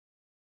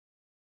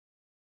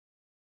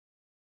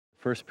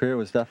First period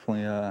was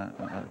definitely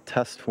a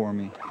test for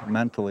me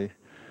mentally.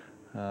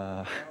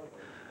 You're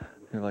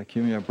like,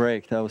 give me a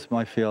break. That was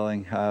my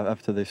feeling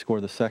after they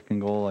scored the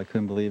second goal. I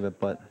couldn't believe it,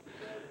 but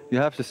you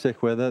have to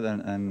stick with it,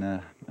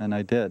 and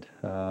I did.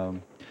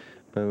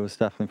 But it was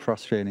definitely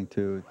frustrating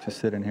to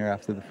sit in here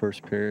after the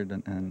first period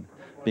and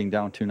being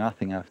down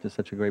 2-0 after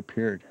such a great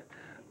period.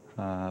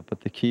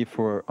 But the key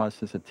for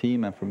us as a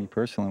team and for me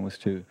personally was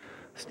to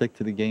stick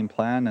to the game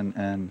plan,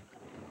 and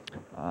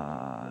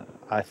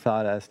I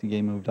thought as the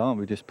game moved on,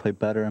 we just played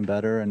better and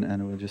better, and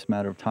it was just a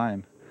matter of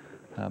time.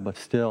 But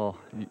still,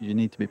 you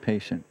need to be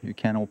patient. You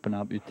can't open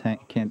up. You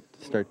can't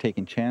start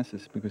taking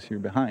chances because you're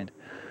behind.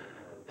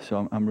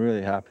 So I'm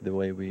really happy the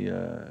way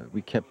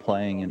we kept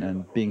playing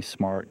and being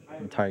smart the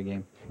entire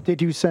game.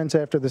 Did you sense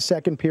after the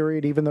second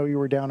period, even though you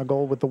were down a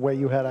goal with the way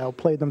you had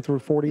outplayed them through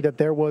 40, that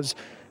there was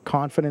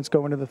confidence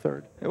going to the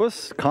third? It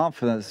was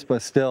confidence,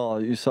 but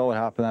still, you saw what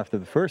happened after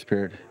the first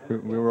period.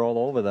 We were all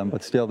over them,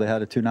 but still they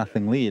had a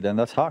 2-0 lead, and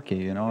that's hockey,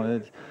 you know.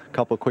 It's a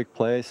couple of quick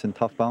plays and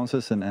tough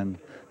bounces, and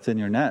it's in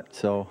your net.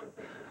 So,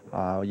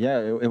 yeah,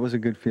 it was a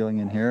good feeling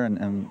in here,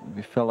 and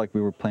we felt like we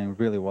were playing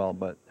really well,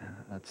 but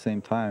at the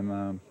same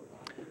time,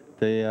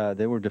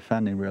 they were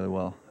defending really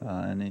well,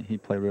 and he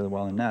played really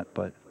well in net,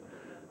 but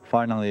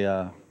finally,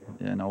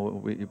 you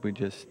know, we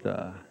just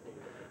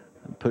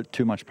put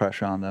too much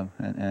pressure on them,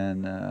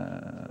 and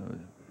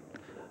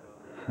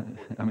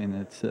I mean,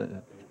 it's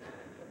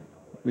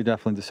we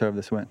definitely deserve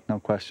this win, no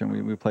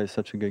question. We played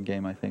such a good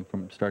game, I think,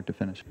 from start to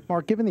finish.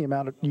 Marc, given the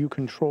amount you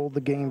controlled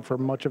the game for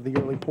much of the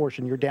early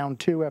portion, you're down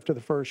 2 after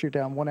the first, you're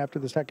down 1 after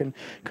the second.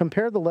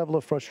 Compare the level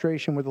of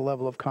frustration with the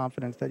level of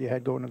confidence that you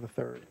had going to the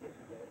third.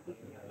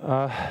 You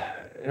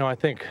know, I don't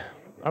think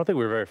we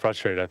were very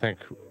frustrated. I think,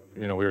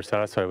 you know, we were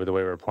satisfied with the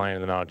way we were playing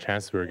and the amount of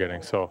chances we were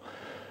getting. So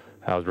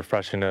it was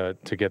refreshing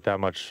to get that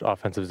much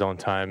offensive zone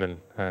time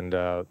and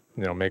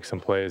you know, make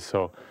some plays.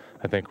 So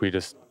I think we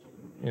just,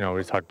 you know,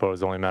 we talked about it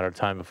was only a matter of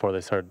time before they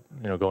started,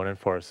 you know, going in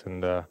for us,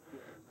 and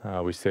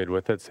we stayed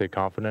with it, stayed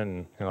confident, and,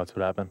 you know, that's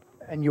what happened.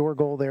 And your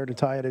goal there to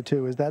tie it at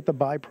 2, is that the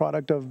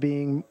byproduct of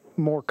being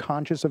more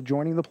conscious of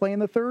joining the play in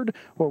the third,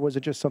 or was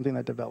it just something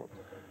that developed?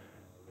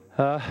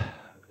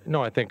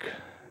 No, I think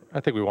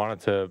we wanted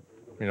to,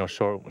 you know,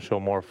 show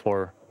more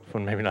for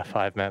maybe not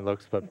 5-man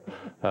looks, but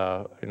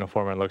you know,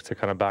 4-man looks to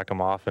kind of back them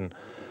off. And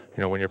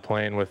you know, when you're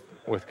playing with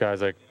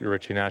guys like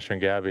Richie, Nasher,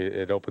 and Gabby,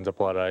 it opens up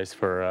a lot of ice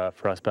for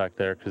us back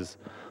there, because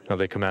you know,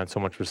 they command so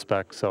much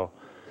respect. So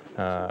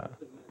you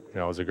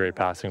know, it was a great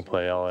passing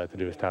play. All I had to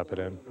do was tap it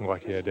in. I'm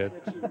lucky I did.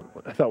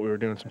 I thought we were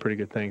doing some pretty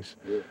good things.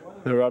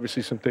 There were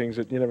obviously some things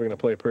that you're never going to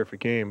play a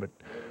perfect game, but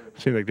it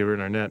seemed like they were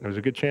in our net, and it was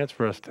a good chance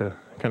for us to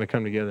kind of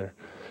come together.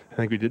 I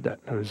think we did that.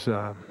 It was, you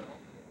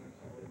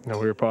know,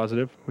 we were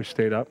positive. We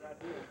stayed up.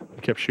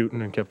 We kept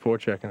shooting and kept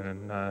forechecking,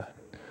 and I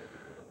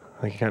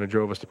think it kind of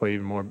drove us to play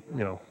even more,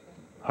 you know,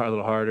 a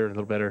little harder, a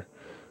little better,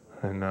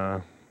 and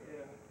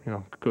you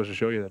know, it goes to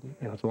show you that,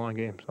 you know, it's a long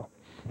game. So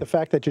the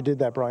fact that you did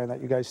that, Brian,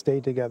 that you guys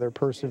stayed together,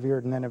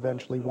 persevered, and then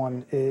eventually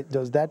won,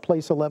 does that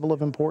place a level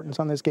of importance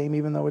on this game,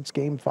 even though it's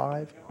Game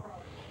 5?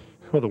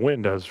 Well, the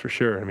win does for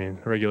sure. I mean,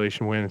 the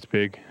regulation win, it's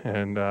big,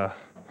 and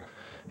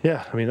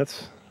yeah, I mean,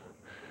 it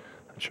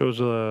shows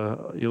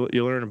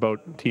you learn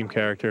about team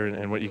character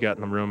and what you got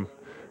in the room.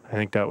 I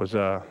think that was you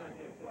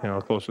know,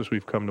 the closest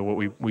we've come to what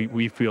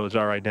we feel is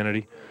our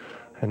identity,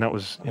 and that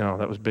was, you know,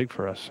 that was big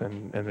for us,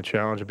 and the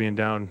challenge of being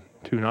down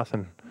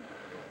 2-0.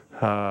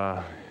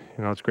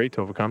 You know, it's great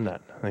to overcome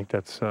that. I think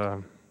that's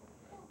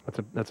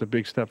a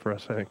big step for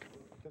us, I think.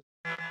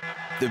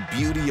 The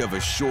beauty of a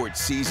short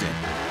season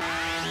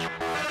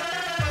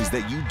is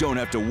that you don't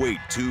have to wait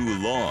too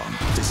long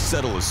to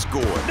settle a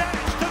score.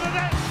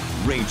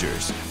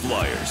 Rangers,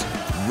 Flyers,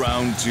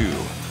 round 2,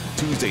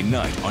 Tuesday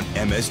night on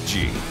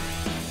MSG.